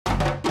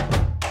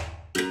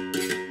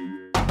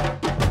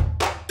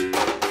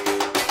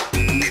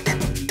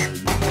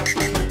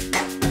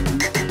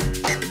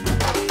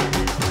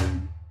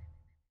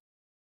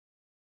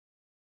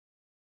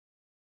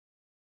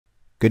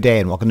Good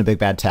day and welcome to Big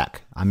Bad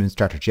Tech. I'm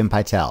Instructor Jim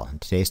Pytel,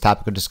 and today's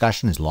topic of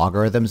discussion is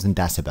logarithms and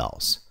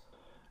decibels.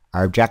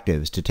 Our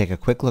objective is to take a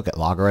quick look at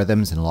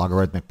logarithms and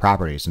logarithmic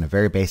properties on a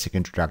very basic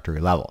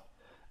introductory level.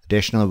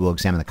 Additionally, we'll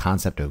examine the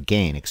concept of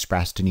gain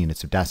expressed in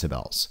units of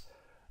decibels.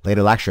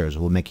 Later lectures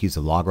will make use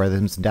of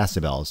logarithms and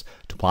decibels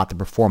to plot the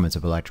performance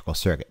of electrical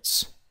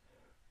circuits.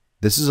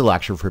 This is a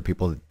lecture for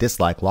people that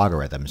dislike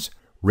logarithms,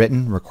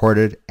 written,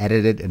 recorded,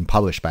 edited, and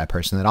published by a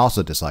person that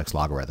also dislikes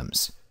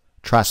logarithms.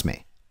 Trust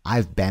me,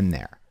 I've been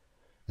there.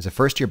 As a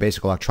first-year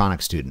basic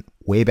electronics student,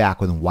 way back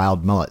when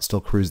Wild Mullet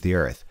still cruised the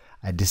earth,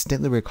 I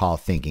distinctly recall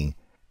thinking,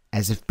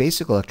 as if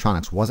basic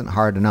electronics wasn't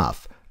hard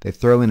enough, they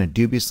throw in a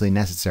dubiously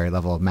necessary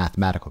level of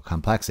mathematical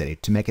complexity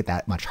to make it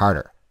that much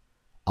harder.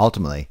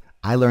 Ultimately,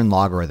 I learned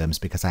logarithms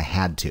because I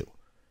had to.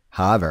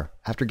 However,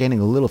 after gaining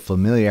a little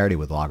familiarity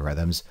with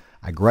logarithms,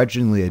 I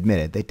grudgingly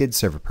admitted they did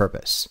serve a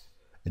purpose.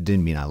 It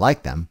didn't mean I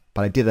liked them,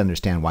 but I did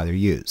understand why they're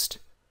used.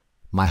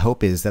 My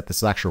hope is that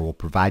this lecture will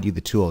provide you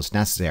the tools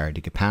necessary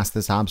to get past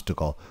this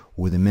obstacle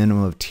with a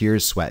minimum of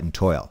tears, sweat, and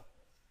toil.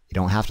 You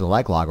don't have to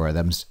like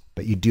logarithms,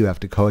 but you do have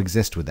to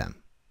coexist with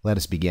them. Let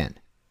us begin.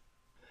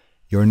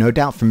 You are no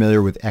doubt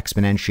familiar with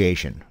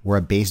exponentiation, where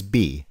a base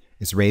b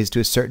is raised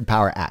to a certain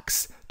power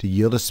x to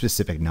yield a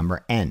specific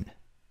number n.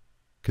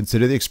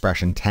 Consider the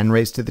expression 10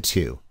 raised to the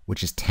 2,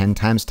 which is 10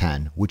 times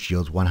 10, which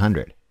yields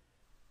 100.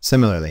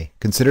 Similarly,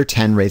 consider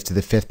 10 raised to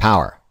the 5th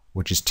power,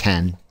 which is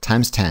 10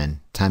 times 10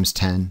 times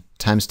 10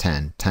 times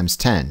 10 times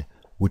 10,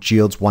 which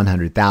yields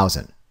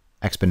 100,000.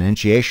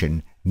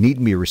 Exponentiation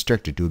needn't be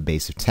restricted to a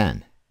base of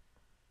 10.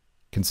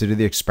 Consider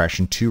the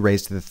expression 2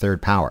 raised to the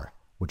 3rd power,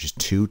 which is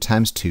 2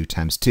 times 2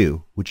 times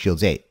 2, which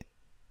yields 8.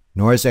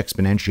 Nor is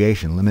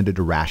exponentiation limited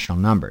to rational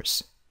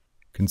numbers.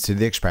 Consider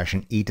the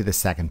expression e to the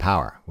 2nd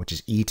power, which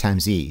is e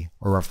times e,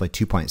 or roughly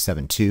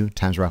 2.72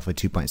 times roughly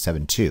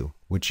 2.72,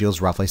 which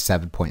yields roughly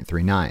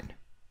 7.39.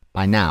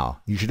 By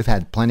now, you should have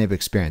had plenty of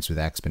experience with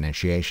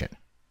exponentiation.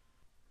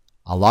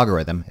 A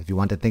logarithm, if you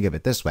want to think of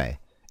it this way,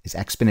 is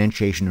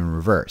exponentiation in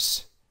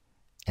reverse.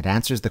 It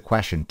answers the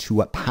question, to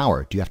what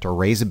power do you have to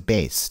raise a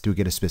base to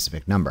get a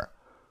specific number?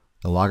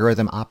 The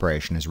logarithm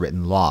operation is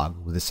written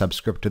log with a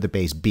subscript to the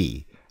base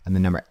b and the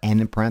number n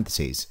in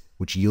parentheses,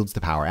 which yields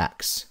the power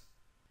x.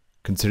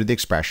 Consider the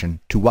expression,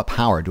 to what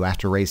power do I have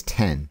to raise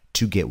 10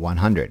 to get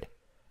 100?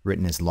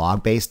 Written as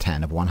log base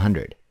 10 of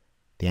 100.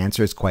 The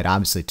answer is quite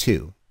obviously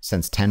 2,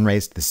 since 10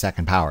 raised to the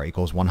 2nd power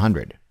equals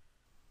 100.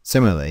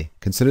 Similarly,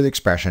 consider the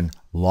expression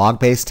log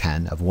base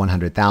 10 of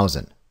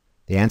 100,000.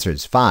 The answer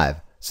is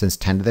 5, since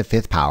 10 to the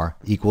 5th power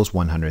equals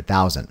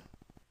 100,000.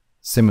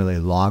 Similarly,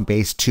 log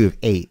base 2 of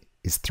 8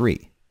 is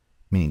 3,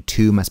 meaning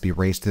 2 must be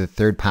raised to the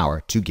 3rd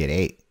power to get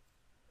 8.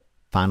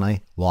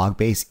 Finally, log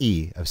base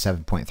e of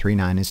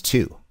 7.39 is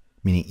 2,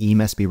 meaning e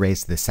must be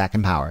raised to the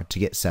 2nd power to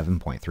get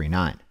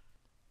 7.39.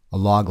 A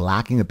log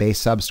lacking a base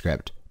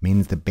subscript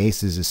means the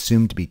base is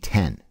assumed to be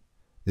 10.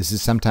 This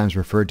is sometimes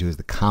referred to as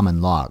the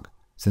common log,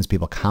 since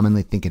people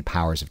commonly think in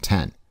powers of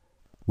 10.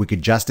 We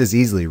could just as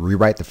easily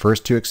rewrite the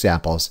first two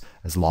examples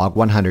as log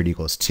 100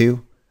 equals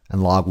 2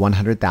 and log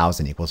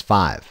 100,000 equals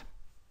 5.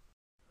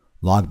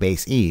 Log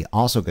base e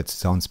also gets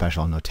its own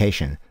special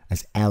notation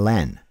as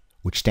ln,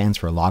 which stands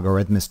for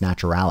logarithmus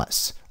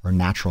naturalis, or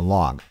natural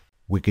log.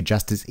 We could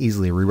just as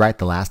easily rewrite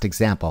the last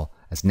example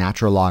as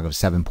natural log of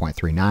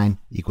 7.39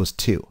 equals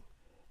 2.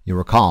 You'll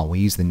recall we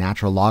used the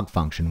natural log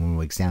function when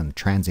we examined the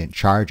transient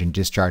charge and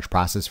discharge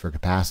process for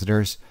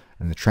capacitors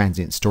and the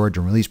transient storage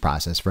and release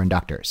process for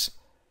inductors.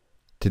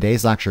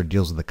 Today's lecture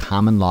deals with the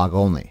common log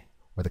only,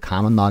 where the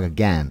common log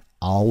again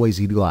always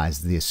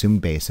utilizes the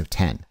assumed base of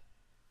 10.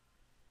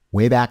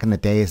 Way back in the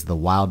days of the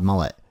Wild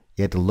Mullet,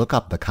 you had to look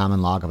up the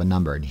common log of a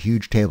number in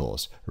huge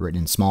tables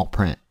written in small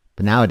print,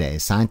 but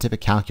nowadays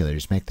scientific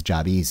calculators make the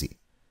job easy.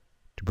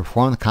 To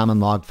perform the common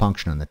log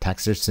function on the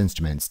Texas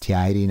Instruments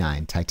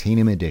TI-89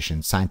 Titanium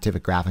Edition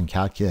Scientific Graphing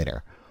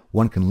Calculator,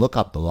 one can look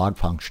up the log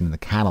function in the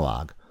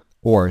catalog,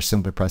 or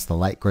simply press the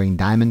light green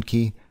diamond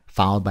key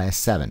followed by a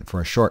 7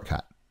 for a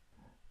shortcut.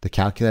 The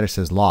calculator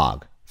says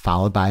log,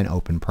 followed by an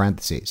open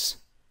parentheses.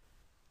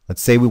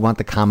 Let's say we want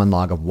the common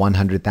log of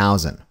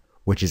 100,000,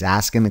 which is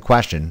asking the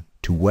question,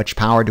 to which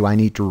power do I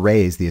need to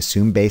raise the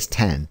assumed base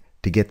 10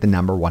 to get the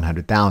number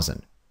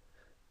 100,000?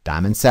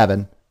 Diamond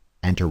 7,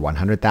 enter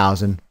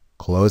 100,000,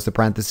 close the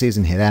parentheses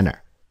and hit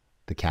enter.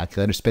 The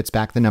calculator spits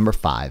back the number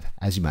 5,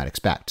 as you might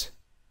expect.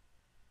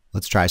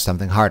 Let's try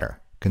something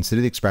harder.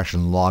 Consider the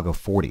expression log of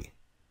 40,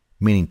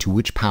 meaning to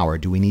which power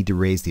do we need to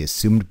raise the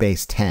assumed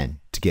base 10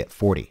 to get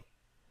 40?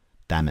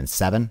 Diamond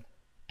 7,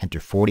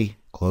 enter 40,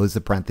 close the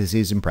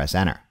parentheses and press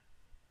enter.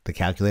 The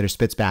calculator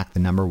spits back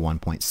the number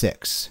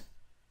 1.6.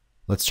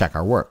 Let's check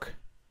our work.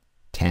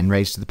 10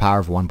 raised to the power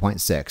of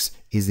 1.6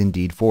 is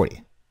indeed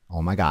 40.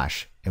 Oh my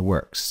gosh, it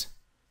works.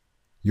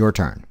 Your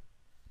turn.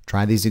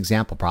 Try these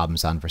example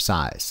problems on for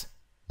size.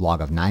 Log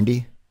of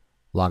 90,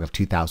 log of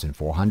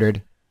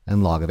 2,400,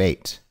 and log of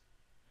 8.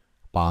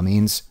 By all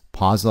means,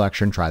 pause the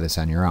lecture and try this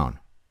on your own.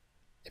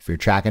 If you're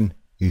tracking,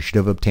 you should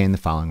have obtained the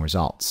following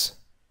results.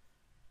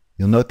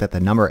 You'll note that the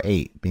number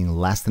 8 being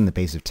less than the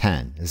base of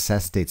 10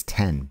 necessitates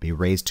 10 be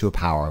raised to a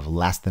power of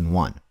less than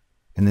 1,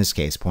 in this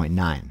case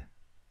 0.9.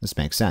 This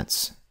makes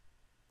sense.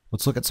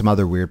 Let's look at some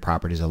other weird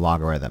properties of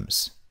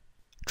logarithms.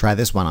 Try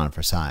this one on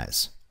for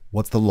size.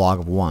 What's the log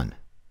of 1?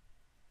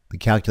 The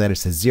calculator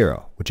says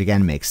 0, which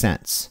again makes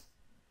sense.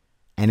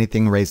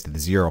 Anything raised to the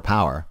 0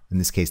 power, in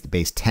this case the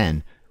base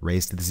 10,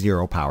 raised to the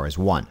 0 power is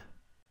 1.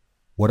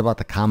 What about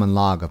the common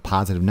log of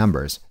positive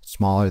numbers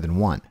smaller than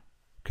 1?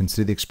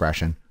 Consider the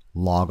expression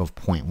log of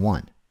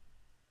 0.1.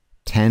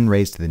 10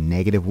 raised to the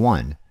negative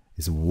 1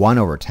 is 1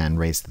 over 10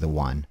 raised to the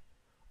 1,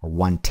 or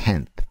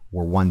 1/10,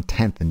 where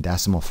 1/10 in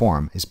decimal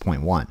form is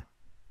 0.1.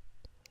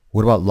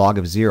 What about log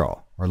of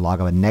 0, or log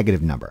of a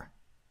negative number?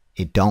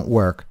 It don't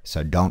work,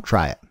 so don't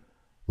try it.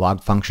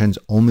 Log functions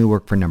only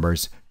work for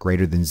numbers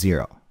greater than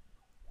 0.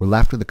 We're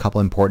left with a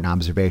couple important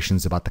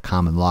observations about the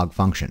common log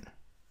function.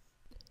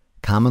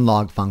 Common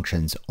log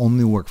functions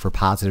only work for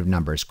positive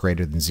numbers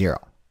greater than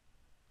 0.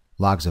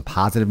 Logs of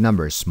positive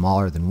numbers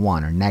smaller than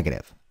 1 are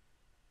negative.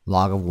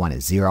 Log of 1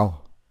 is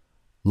 0.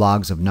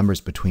 Logs of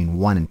numbers between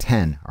 1 and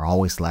 10 are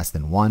always less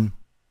than 1.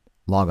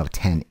 Log of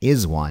 10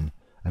 is 1.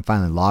 And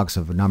finally, logs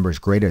of numbers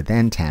greater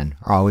than 10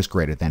 are always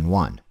greater than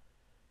 1.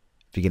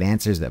 If you get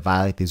answers that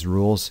violate these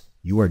rules,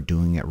 you are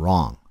doing it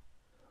wrong.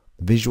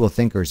 The visual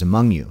thinkers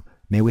among you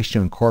may wish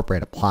to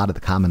incorporate a plot of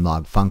the common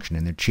log function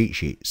in their cheat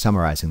sheet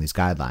summarizing these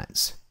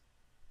guidelines.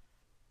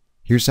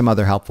 Here's some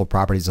other helpful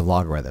properties of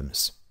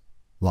logarithms.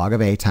 Log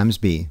of a times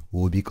b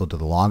will be equal to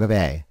the log of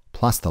a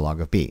plus the log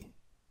of b.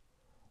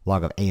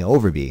 Log of a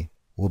over b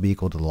will be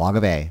equal to the log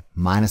of a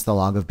minus the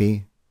log of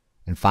b.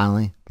 And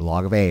finally, the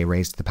log of a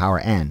raised to the power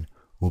n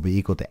will be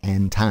equal to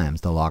n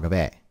times the log of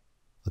a.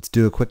 Let's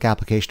do a quick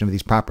application of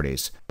these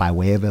properties by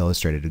way of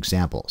illustrated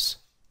examples.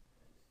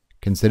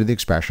 Consider the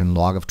expression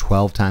log of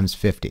 12 times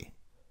 50.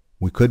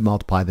 We could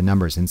multiply the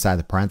numbers inside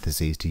the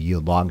parentheses to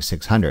yield log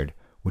 600,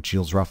 which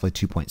yields roughly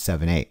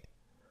 2.78.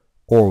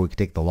 Or we could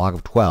take the log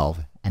of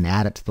 12 and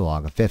add it to the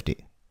log of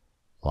 50.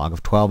 Log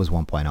of 12 is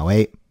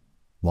 1.08.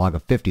 Log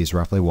of 50 is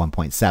roughly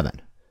 1.7.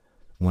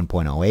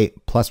 1.08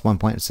 plus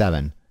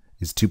 1.7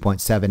 is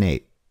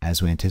 2.78,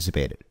 as we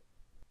anticipated.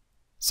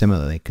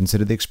 Similarly,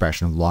 consider the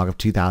expression of log of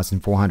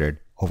 2,400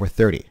 over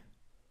 30.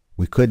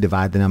 We could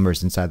divide the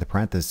numbers inside the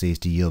parentheses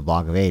to yield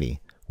log of 80,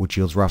 which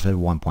yields roughly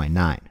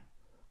 1.9.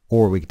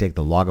 Or we could take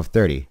the log of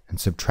 30 and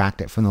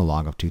subtract it from the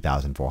log of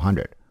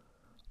 2,400.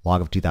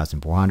 Log of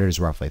 2,400 is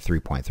roughly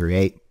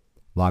 3.38.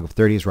 Log of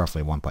 30 is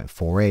roughly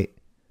 1.48.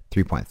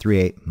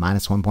 3.38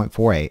 minus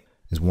 1.48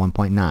 is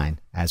 1.9,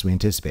 as we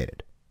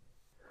anticipated.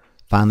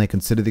 Finally,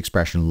 consider the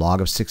expression log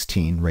of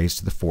 16 raised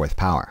to the 4th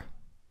power.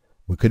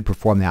 We could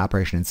perform the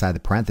operation inside the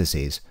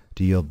parentheses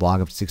to yield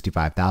log of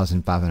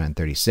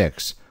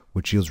 65,536,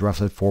 which yields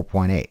roughly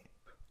 4.8.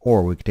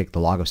 Or we could take the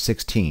log of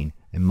 16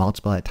 and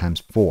multiply it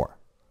times 4.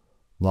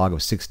 Log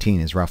of 16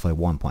 is roughly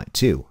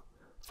 1.2.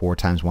 4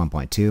 times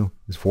 1.2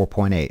 is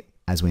 4.8,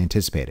 as we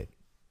anticipated.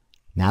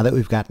 Now that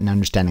we've got an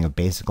understanding of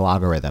basic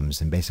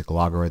logarithms and basic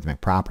logarithmic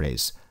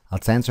properties,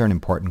 let's answer an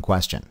important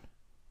question.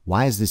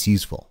 Why is this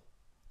useful?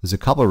 There's a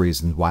couple of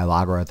reasons why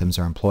logarithms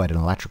are employed in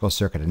electrical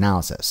circuit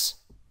analysis.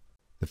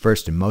 The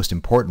first and most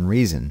important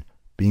reason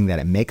being that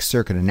it makes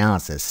circuit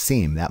analysis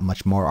seem that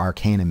much more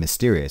arcane and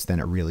mysterious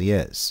than it really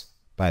is.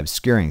 By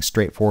obscuring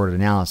straightforward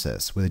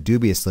analysis with a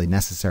dubiously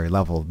necessary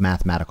level of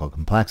mathematical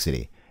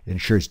complexity, it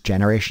ensures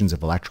generations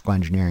of electrical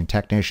engineering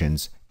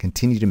technicians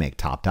continue to make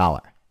top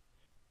dollar.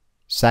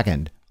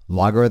 Second,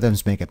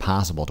 logarithms make it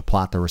possible to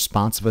plot the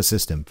response of a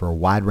system for a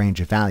wide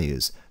range of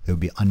values that would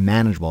be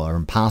unmanageable or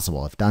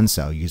impossible if done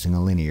so using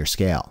a linear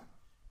scale.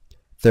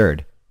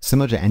 Third,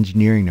 similar to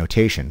engineering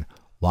notation,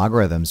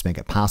 logarithms make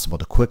it possible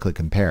to quickly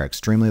compare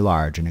extremely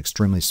large and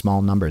extremely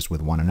small numbers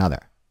with one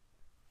another.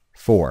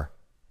 4.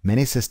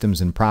 Many systems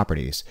and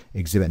properties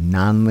exhibit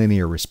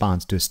nonlinear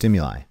response to a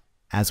stimuli.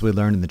 As we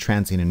learned in the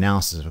transient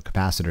analysis of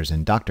capacitors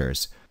and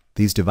inductors,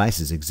 these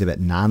devices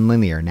exhibit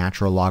nonlinear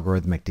natural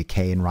logarithmic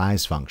decay and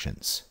rise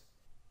functions.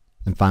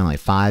 And finally,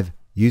 5.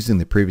 Using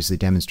the previously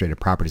demonstrated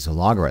properties of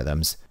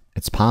logarithms,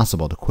 it's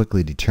possible to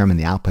quickly determine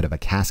the output of a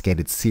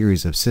cascaded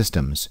series of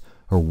systems,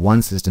 or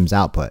one system's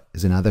output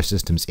is another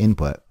system's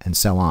input, and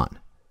so on.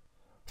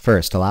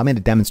 First, allow me to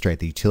demonstrate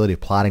the utility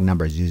of plotting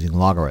numbers using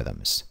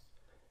logarithms.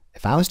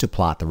 If I was to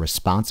plot the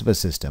response of a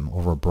system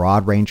over a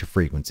broad range of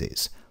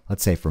frequencies,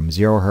 let's say from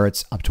 0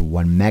 Hz up to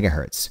 1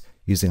 MHz,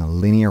 using a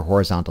linear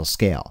horizontal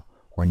scale,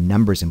 where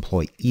numbers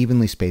employ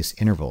evenly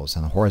spaced intervals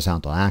on the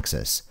horizontal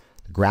axis,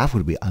 the graph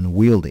would be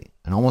unwieldy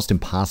and almost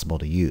impossible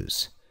to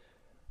use.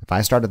 If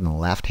I started on the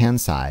left-hand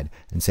side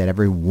and said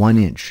every 1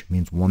 inch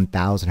means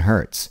 1,000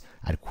 Hz,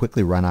 I'd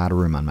quickly run out of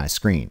room on my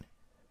screen.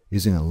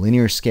 Using a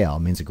linear scale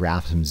means a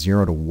graph from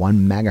 0 to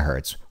 1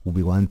 MHz will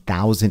be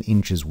 1,000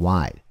 inches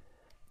wide.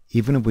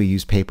 Even if we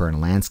use paper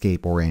in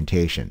landscape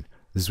orientation,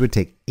 this would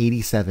take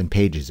 87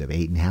 pages of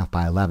 8.5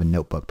 by 11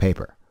 notebook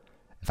paper.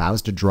 If I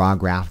was to draw a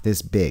graph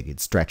this big, it'd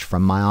stretch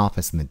from my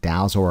office in the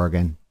Dalles,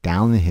 Oregon,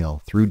 down the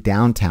hill, through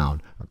downtown,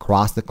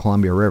 across the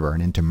Columbia River,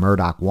 and into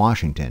Murdock,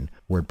 Washington,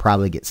 or would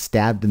probably get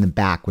stabbed in the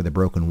back with a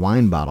broken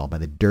wine bottle by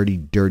the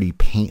dirty,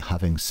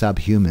 paint-huffing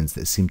subhumans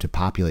that seem to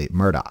populate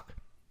Murdoch.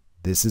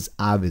 This is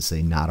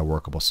obviously not a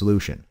workable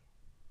solution.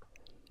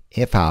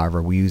 If, however,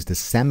 we use the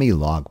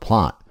semi-log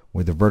plot,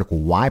 where the vertical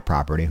y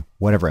property,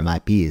 whatever it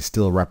might be, is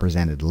still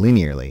represented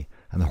linearly,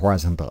 and the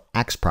horizontal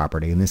x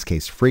property, in this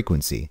case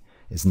frequency,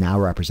 is now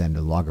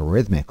represented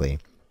logarithmically,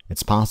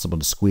 it's possible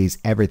to squeeze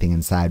everything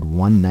inside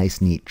one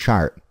nice neat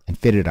chart and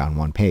fit it on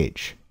one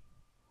page.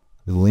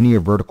 The linear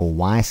vertical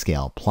y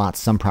scale plots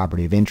some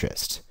property of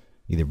interest,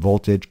 either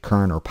voltage,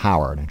 current, or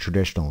power in a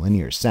traditional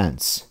linear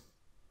sense.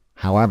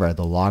 However,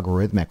 the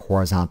logarithmic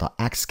horizontal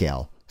x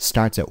scale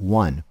starts at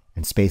 1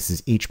 and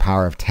spaces each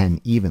power of 10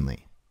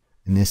 evenly.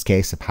 In this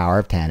case, a power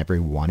of 10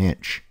 every 1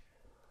 inch.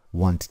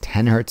 1 to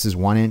 10 Hz is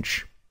 1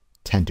 inch,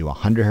 10 to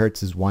 100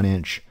 Hz is 1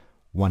 inch,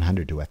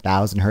 100 to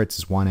 1000 Hz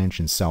is 1 inch,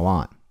 and so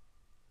on.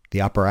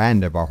 The upper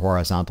end of our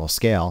horizontal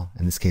scale,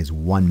 in this case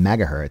 1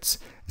 megahertz,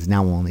 is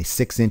now only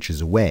 6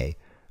 inches away,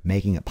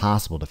 making it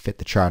possible to fit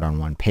the chart on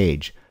one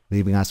page,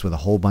 leaving us with a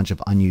whole bunch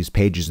of unused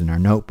pages in our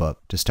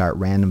notebook to start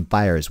random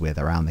fires with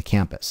around the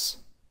campus.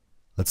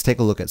 Let's take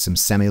a look at some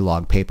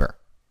semi-log paper.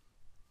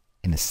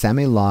 In a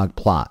semi-log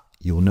plot,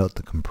 you will note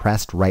the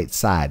compressed right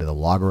side of the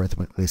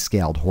logarithmically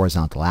scaled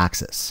horizontal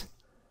axis.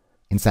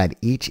 Inside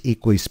each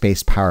equally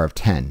spaced power of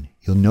 10,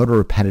 you'll note a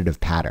repetitive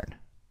pattern.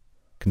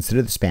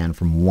 Consider the span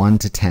from 1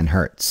 to 10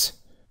 Hz.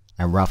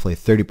 At roughly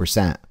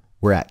 30%,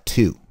 we're at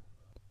 2.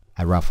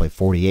 At roughly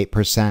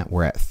 48%,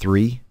 we're at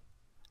 3.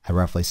 At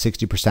roughly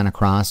 60%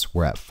 across,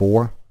 we're at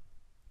 4.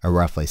 At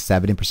roughly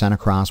 70%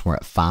 across, we're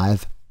at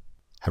 5.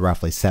 At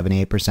roughly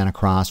 78%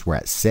 across, we're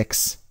at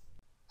 6.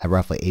 At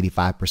roughly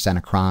 85%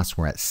 across,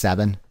 we're at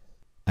 7.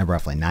 At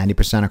roughly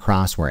 90%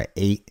 across, we're at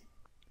 8.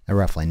 At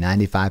roughly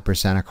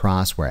 95%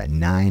 across, we're at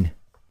 9.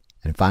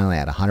 And finally,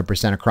 at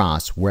 100%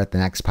 across, we're at the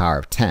next power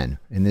of 10,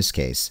 in this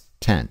case,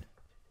 10.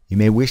 You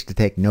may wish to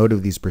take note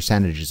of these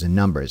percentages and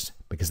numbers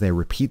because they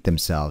repeat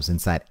themselves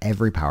inside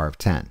every power of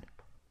 10.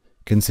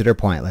 Consider a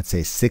point, let's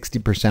say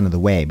 60% of the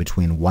way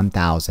between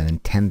 1000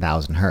 and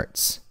 10,000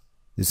 Hz.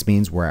 This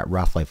means we're at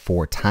roughly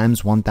 4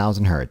 times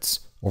 1000 Hz,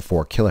 or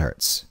 4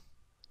 kilohertz.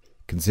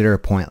 Consider a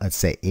point, let's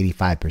say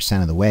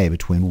 85% of the way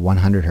between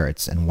 100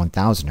 Hz and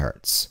 1000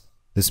 Hz.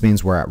 This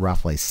means we're at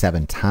roughly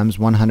 7 times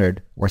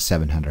 100, or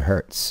 700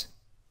 Hz.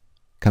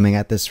 Coming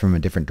at this from a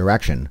different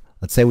direction,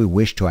 let's say we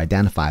wish to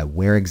identify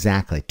where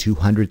exactly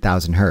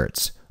 200,000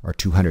 Hz, or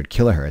 200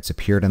 kilohertz,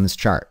 appeared on this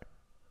chart.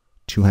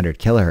 200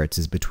 kilohertz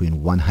is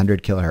between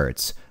 100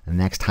 kilohertz and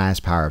the next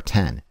highest power of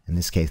 10, in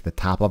this case the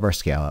top of our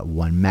scale at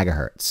 1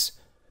 megahertz.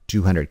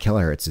 200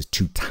 kilohertz is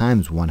 2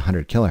 times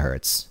 100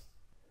 kilohertz.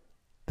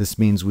 This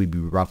means we'd be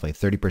roughly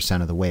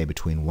 30% of the way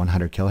between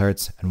 100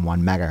 kilohertz and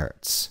 1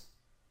 megahertz.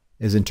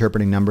 Is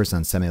interpreting numbers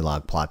on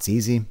semi-log plots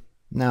easy?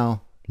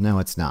 No,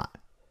 it's not.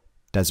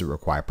 Does it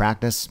require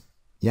practice?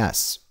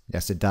 Yes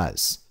it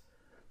does.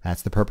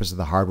 That's the purpose of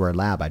the hardware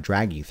lab I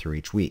drag you through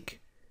each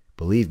week.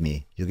 Believe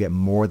me, you'll get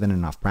more than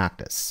enough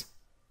practice.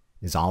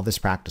 Is all this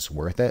practice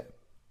worth it?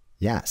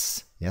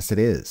 Yes it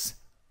is.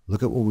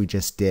 Look at what we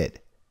just did.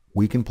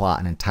 We can plot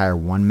an entire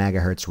 1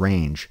 megahertz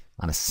range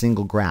on a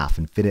single graph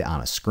and fit it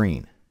on a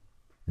screen.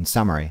 In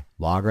summary,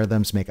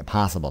 logarithms make it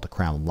possible to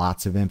cram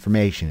lots of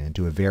information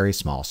into a very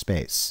small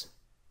space.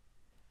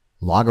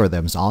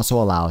 Logarithms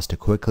also allow us to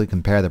quickly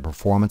compare the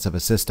performance of a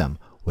system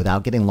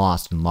without getting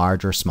lost in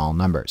large or small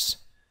numbers.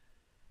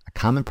 A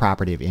common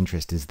property of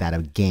interest is that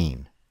of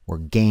gain, where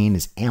gain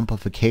is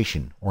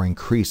amplification or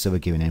increase of a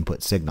given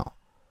input signal.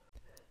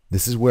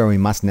 This is where we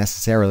must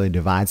necessarily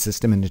divide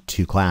system into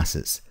two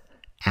classes,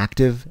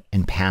 active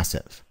and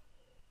passive.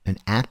 An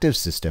active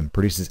system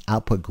produces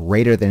output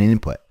greater than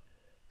input,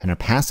 and a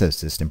passive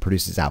system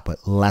produces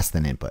output less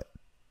than input.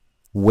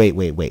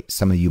 Wait,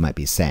 some of you might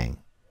be saying,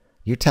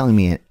 you're telling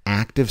me an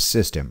active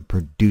system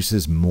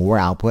produces more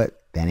output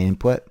than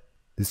input?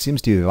 This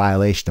seems to be a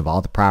violation of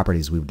all the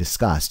properties we've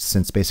discussed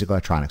since Basic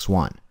Electronics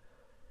 1.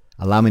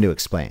 Allow me to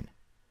explain.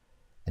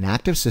 An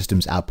active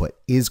system's output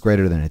is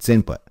greater than its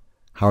input.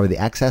 However, the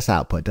excess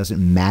output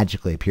doesn't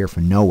magically appear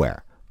from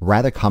nowhere, but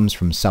rather comes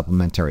from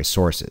supplementary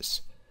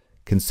sources.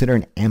 Consider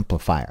an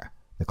amplifier,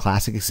 the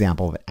classic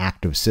example of an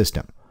active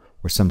system,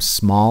 where some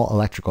small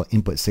electrical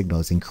input signal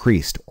is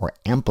increased or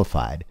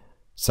amplified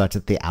such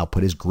that the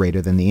output is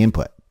greater than the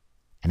input.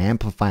 An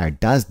amplifier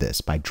does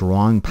this by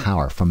drawing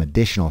power from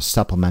additional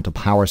supplemental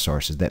power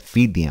sources that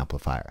feed the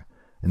amplifier,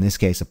 in this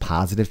case a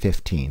positive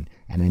 15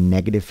 and a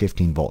negative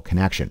 15 volt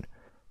connection,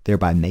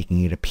 thereby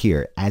making it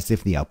appear as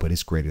if the output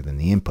is greater than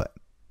the input.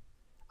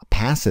 A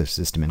passive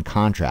system, in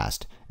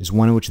contrast, is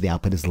one in which the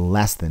output is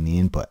less than the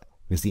input,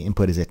 because the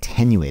input is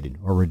attenuated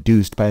or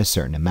reduced by a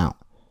certain amount.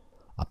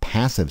 A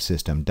passive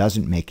system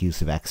doesn't make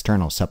use of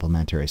external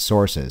supplementary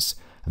sources,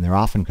 and they're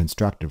often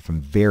constructed from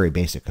very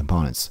basic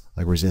components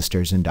like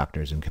resistors,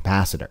 inductors, and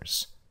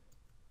capacitors.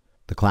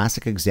 The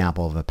classic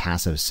example of a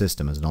passive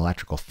system is an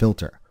electrical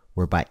filter,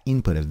 whereby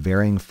input of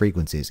varying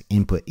frequencies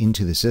input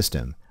into the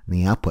system, and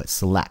the output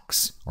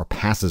selects or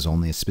passes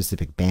only a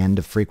specific band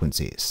of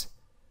frequencies.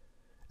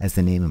 As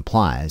the name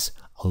implies,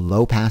 a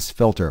low-pass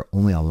filter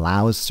only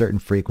allows certain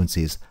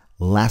frequencies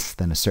less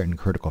than a certain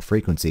critical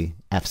frequency,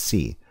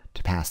 FC,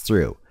 to pass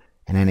through,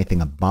 and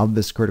anything above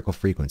this critical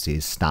frequency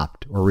is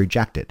stopped or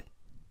rejected.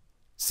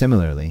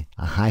 Similarly,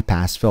 a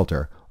high-pass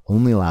filter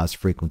only allows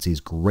frequencies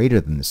greater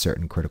than the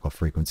certain critical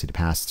frequency to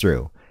pass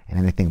through, and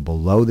anything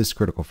below this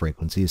critical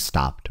frequency is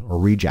stopped or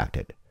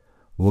rejected.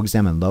 We'll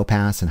examine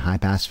low-pass and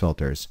high-pass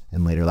filters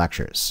in later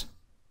lectures.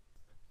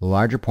 The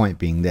larger point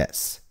being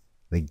this: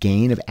 the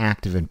gain of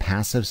active and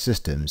passive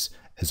systems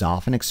is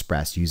often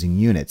expressed using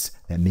units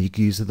that make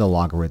use of the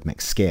logarithmic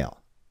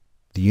scale.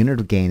 The unit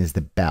of gain is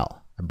the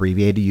bell,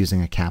 abbreviated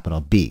using a capital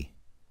B.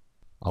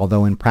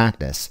 Although in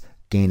practice,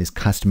 gain is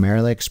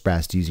customarily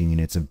expressed using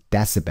units of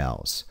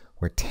decibels,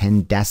 where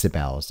 10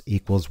 decibels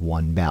equals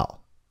 1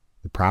 bell.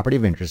 The property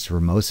of interest for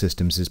most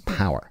systems is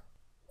power,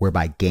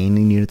 whereby gain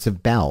in units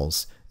of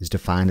bells is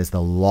defined as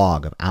the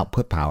log of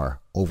output power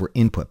over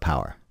input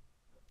power.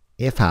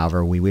 If,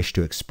 however, we wish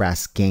to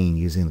express gain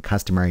using the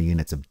customary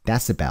units of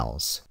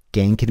decibels,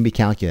 gain can be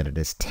calculated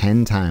as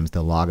 10 times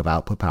the log of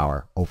output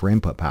power over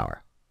input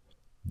power.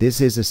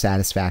 This is a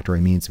satisfactory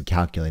means of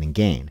calculating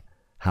gain.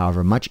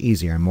 However, much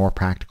easier and more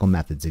practical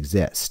methods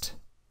exist.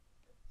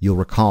 You'll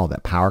recall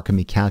that power can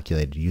be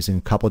calculated using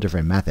a couple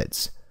different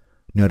methods,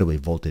 notably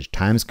voltage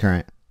times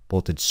current,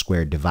 voltage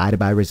squared divided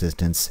by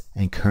resistance,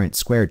 and current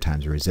squared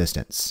times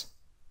resistance.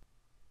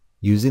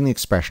 Using the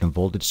expression of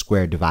voltage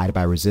squared divided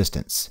by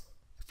resistance,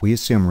 if we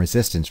assume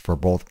resistance for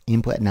both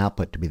input and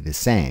output to be the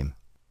same,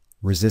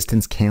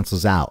 resistance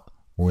cancels out.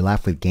 We're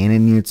left with gain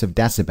in units of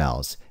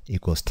decibels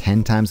equals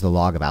 10 times the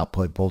log of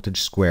output voltage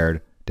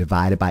squared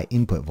divided by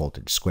input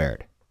voltage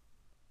squared.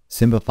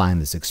 Simplifying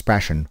this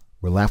expression,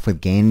 we're left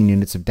with gain in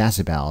units of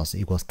decibels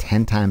equals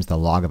 10 times the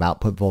log of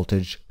output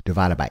voltage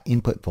divided by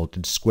input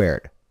voltage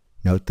squared.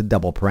 Note the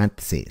double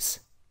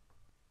parentheses.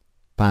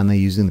 Finally,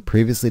 using the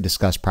previously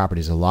discussed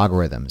properties of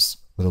logarithms,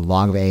 where the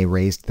log of a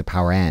raised to the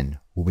power n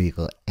will be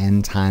equal to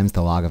n times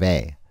the log of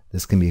a,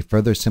 this can be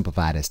further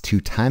simplified as 2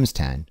 times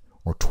 10,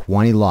 or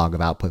 20 log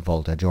of output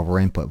voltage over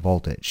input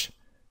voltage.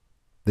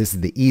 This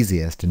is the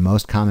easiest and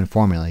most common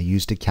formula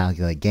used to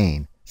calculate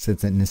gain,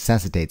 since it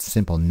necessitates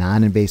simple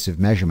non-invasive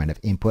measurement of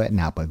input and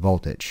output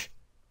voltage.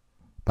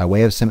 By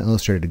way of some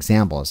illustrated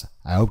examples,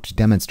 I hope to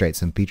demonstrate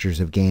some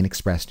features of gain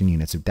expressed in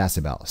units of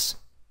decibels.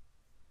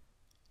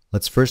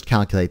 Let's first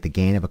calculate the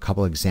gain of a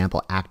couple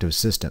example active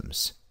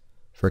systems.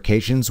 For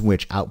occasions in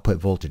which output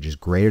voltage is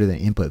greater than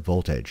input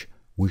voltage,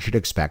 we should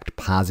expect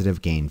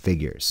positive gain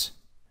figures.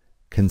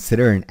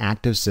 Consider an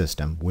active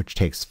system which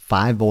takes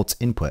 5 volts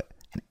input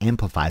and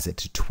amplifies it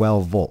to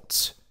 12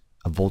 volts,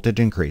 a voltage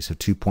increase of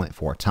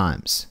 2.4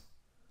 times.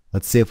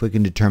 Let's see if we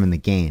can determine the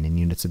gain in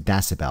units of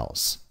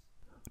decibels.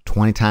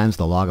 20 times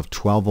the log of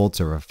 12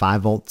 volts over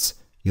 5 volts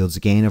yields a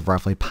gain of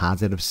roughly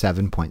positive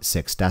 7.6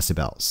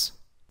 decibels.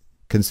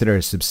 Consider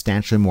a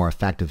substantially more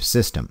effective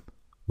system,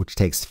 which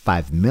takes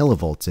 5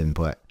 millivolts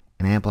input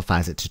and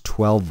amplifies it to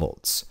 12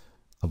 volts,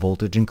 a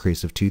voltage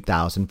increase of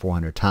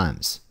 2,400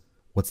 times.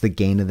 What's the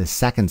gain of the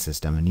second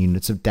system in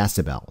units of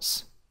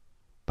decibels?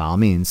 By all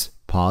means,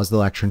 pause the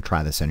lecture and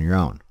try this on your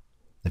own.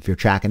 If you're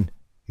tracking,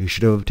 you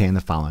should have obtained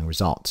the following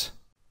result.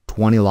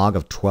 20 log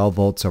of 12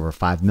 volts over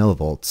 5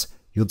 millivolts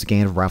yields a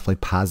gain of roughly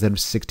positive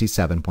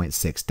 67.6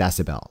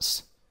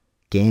 decibels.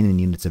 Gain in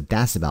units of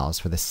decibels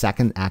for the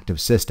second active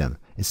system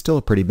is still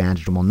a pretty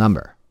manageable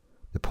number.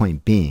 The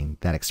point being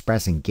that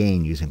expressing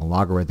gain using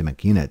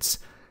logarithmic units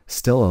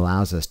still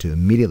allows us to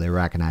immediately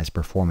recognize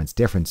performance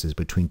differences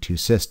between two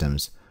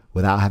systems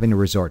without having to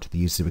resort to the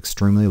use of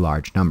extremely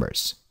large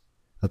numbers.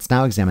 Let's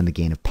now examine the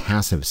gain of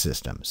passive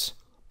systems.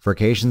 For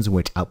occasions in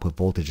which output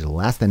voltage is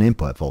less than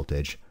input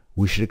voltage,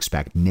 we should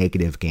expect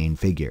negative gain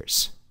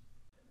figures.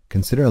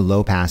 Consider a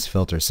low-pass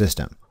filter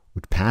system,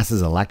 which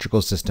passes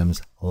electrical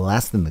systems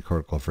less than the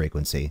critical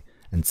frequency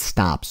and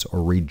stops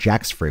or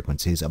rejects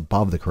frequencies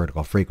above the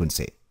critical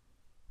frequency.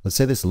 Let's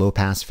say this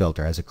low-pass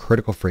filter has a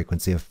critical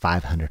frequency of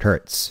 500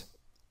 Hz.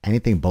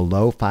 Anything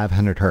below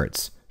 500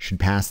 Hz should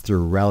pass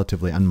through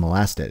relatively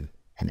unmolested,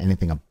 and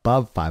anything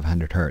above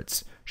 500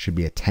 Hz should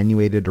be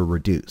attenuated or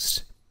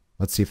reduced.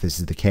 Let's see if this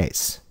is the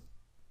case.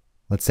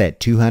 Let's say at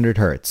 200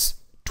 Hz,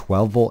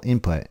 12 volt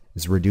input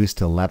is reduced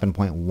to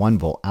 11.1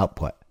 volt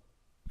output.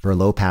 For a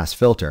low-pass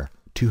filter,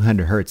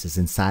 200 Hz is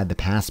inside the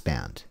pass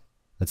band.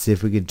 Let's see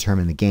if we can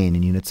determine the gain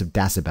in units of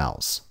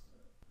decibels.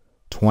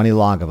 20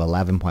 log of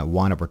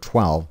 11.1 over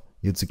 12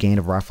 yields a gain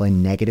of roughly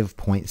negative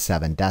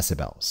 0.7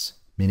 decibels,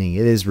 meaning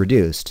it is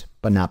reduced,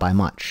 but not by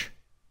much.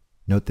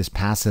 Note this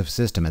passive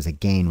system has a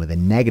gain with a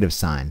negative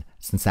sign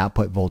since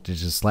output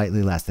voltage is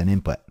slightly less than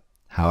input,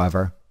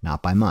 however,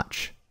 not by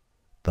much.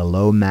 The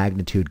low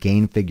magnitude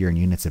gain figure in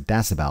units of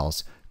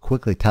decibels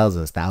quickly tells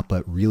us the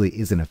output really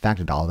isn't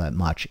affected all that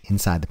much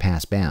inside the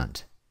pass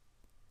band.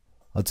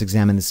 Let's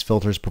examine this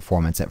filter's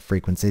performance at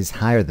frequencies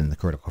higher than the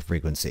critical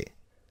frequency.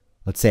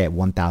 Let's say at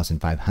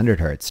 1500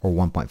 Hz or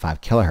 1.5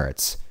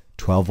 kHz,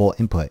 12 volt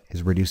input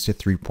is reduced to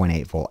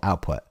 3.8 volt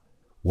output.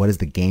 What is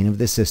the gain of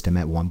this system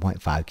at 1.5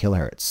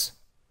 kHz?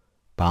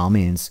 By all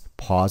means,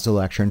 pause the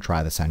lecture and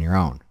try this on your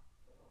own.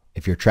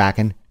 If you're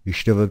tracking, you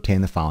should have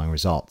obtained the following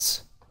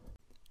results.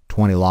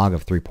 20 log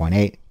of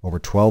 3.8 over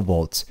 12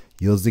 volts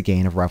yields the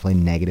gain of roughly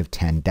negative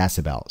 10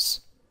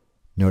 decibels.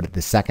 Note at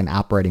the second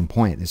operating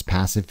point, this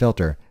passive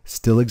filter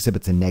still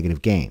exhibits a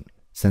negative gain,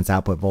 since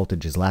output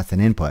voltage is less than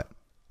input.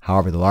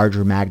 However, the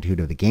larger magnitude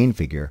of the gain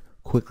figure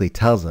quickly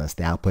tells us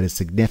the output is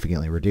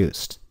significantly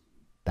reduced.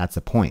 That's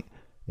the point.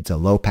 It's a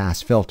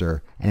low-pass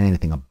filter, and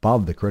anything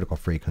above the critical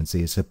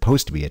frequency is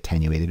supposed to be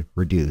attenuated,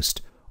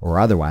 reduced, or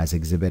otherwise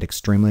exhibit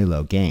extremely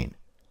low gain.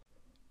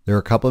 There are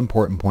a couple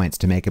important points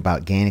to make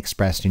about gain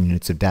expressed in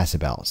units of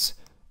decibels.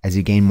 As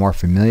you gain more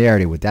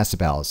familiarity with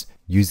decibels,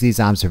 use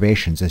these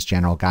observations as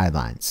general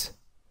guidelines.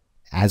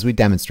 As we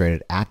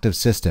demonstrated, active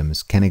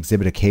systems can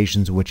exhibit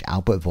occasions in which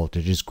output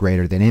voltage is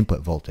greater than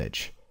input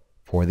voltage.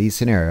 For these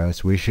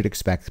scenarios, we should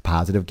expect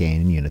positive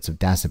gain in units of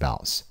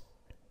decibels.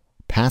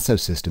 Passive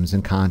systems,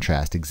 in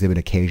contrast, exhibit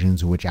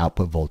occasions in which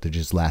output voltage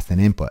is less than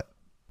input.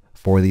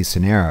 For these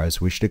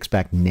scenarios, we should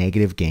expect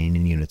negative gain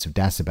in units of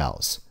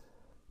decibels.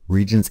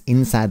 Regions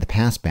inside the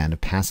passband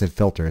of passive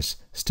filters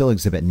still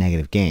exhibit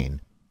negative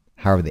gain.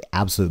 However, the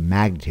absolute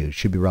magnitude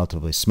should be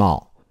relatively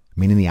small,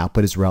 meaning the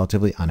output is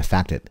relatively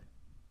unaffected.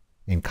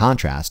 In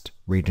contrast,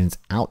 regions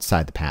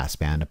outside the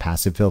passband of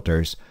passive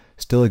filters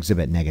still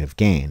exhibit negative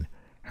gain.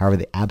 However,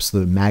 the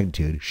absolute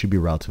magnitude should be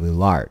relatively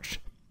large.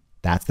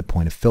 That's the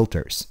point of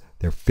filters.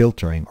 They're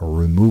filtering or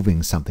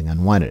removing something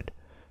unwanted.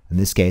 In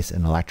this case,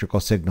 an electrical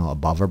signal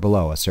above or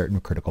below a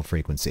certain critical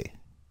frequency.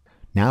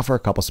 Now for a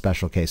couple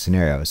special case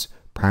scenarios,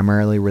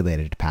 primarily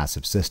related to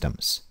passive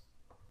systems.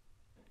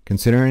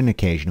 Consider an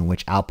occasion in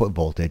which output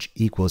voltage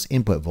equals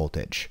input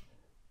voltage.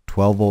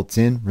 12 volts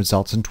in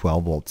results in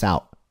 12 volts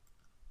out.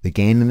 The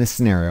gain in this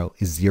scenario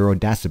is 0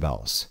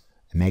 decibels.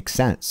 It makes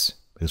sense,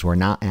 because we're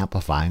not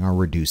amplifying or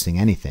reducing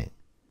anything.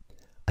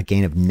 A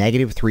gain of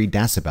negative 3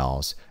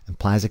 decibels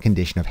implies a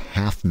condition of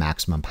half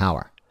maximum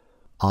power.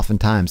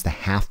 Oftentimes, the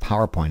half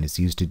power point is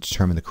used to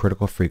determine the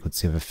critical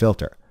frequency of a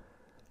filter.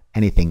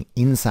 Anything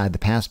inside the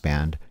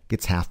passband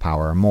gets half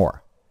power or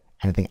more.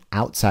 Anything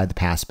outside the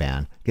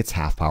passband gets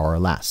half power or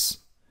less.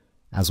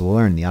 As we'll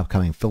learn in the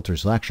upcoming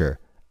filters lecture,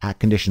 at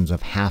conditions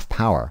of half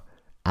power,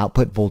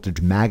 output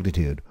voltage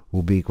magnitude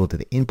will be equal to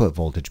the input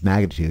voltage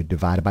magnitude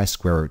divided by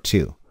square root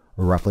 2,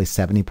 or roughly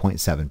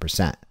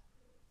 70.7%.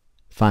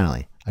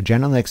 Finally, a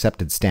generally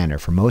accepted standard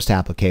for most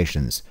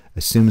applications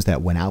assumes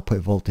that when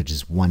output voltage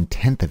is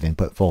 1/10 of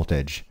input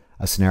voltage,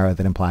 a scenario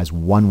that implies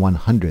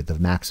 1/100th of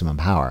maximum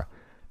power,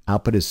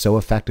 output is so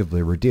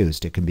effectively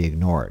reduced it can be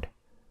ignored.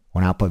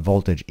 When output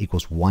voltage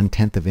equals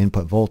 1/10 of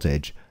input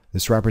voltage,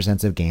 this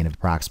represents a gain of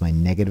approximately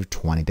negative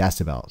 20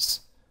 decibels.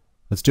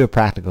 Let's do a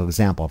practical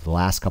example of the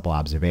last couple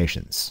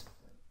observations.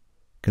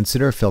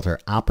 Consider a filter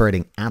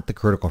operating at the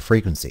critical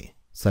frequency,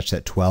 such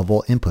that 12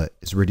 volt input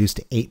is reduced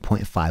to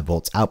 8.5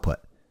 volts output.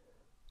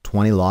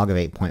 20 log of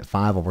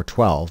 8.5 over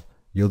 12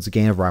 yields a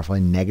gain of roughly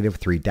negative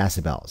 3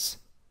 decibels.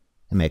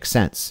 It makes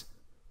sense.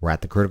 We're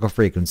at the critical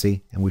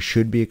frequency and we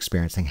should be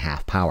experiencing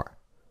half power.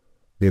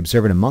 The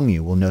observant among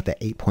you will note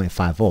that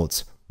 8.5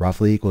 volts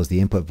roughly equals the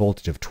input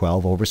voltage of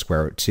 12 over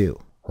square root 2,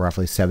 or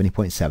roughly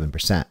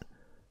 70.7%.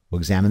 We'll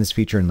examine this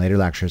feature in later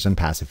lectures on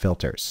passive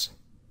filters.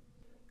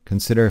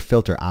 Consider a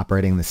filter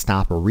operating in the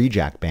stop or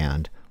reject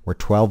band where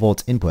 12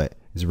 volts input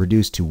is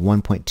reduced to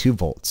 1.2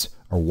 volts,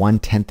 or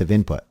 1/10 of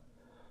input.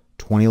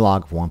 20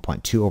 log of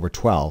 1.2 over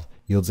 12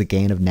 yields a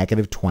gain of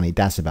negative 20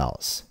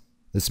 decibels.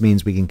 This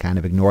means we can kind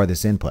of ignore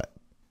this input.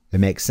 It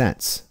makes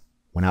sense.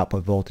 When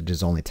output voltage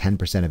is only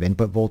 10% of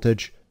input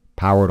voltage,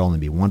 power would only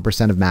be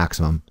 1% of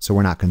maximum, so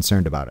we're not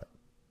concerned about it.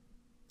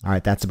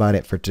 Alright, that's about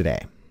it for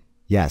today.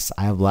 Yes,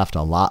 I have left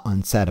a lot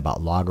unsaid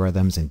about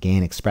logarithms and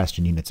gain expressed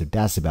in units of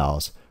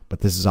decibels,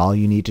 but this is all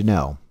you need to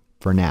know,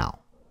 for now.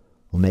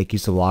 We'll make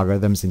use of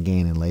logarithms and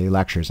gain in later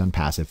lectures on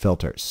passive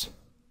filters.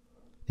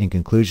 In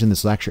conclusion,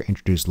 this lecture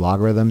introduced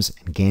logarithms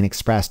and gain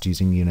expressed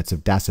using units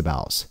of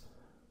decibels.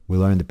 We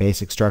learned the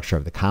basic structure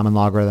of the common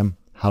logarithm,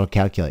 how to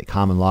calculate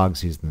common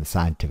logs using the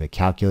scientific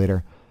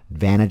calculator,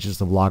 advantages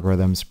of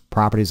logarithms,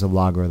 properties of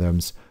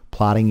logarithms,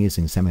 plotting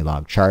using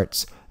semi-log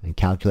charts, and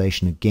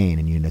calculation of gain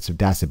in units of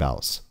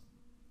decibels.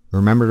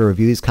 Remember to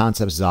review these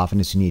concepts as often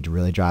as you need to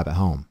really drive it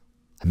home.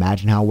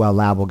 Imagine how well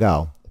lab will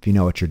go if you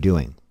know what you're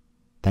doing.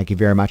 Thank you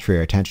very much for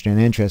your attention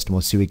and interest, and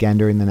we'll see you again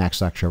during the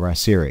next lecture of our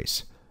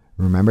series.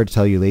 Remember to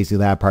tell your Lazy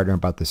Lab partner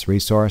about this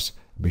resource,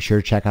 and be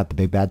sure to check out the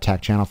Big Bad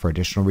Tech channel for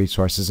additional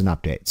resources and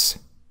updates.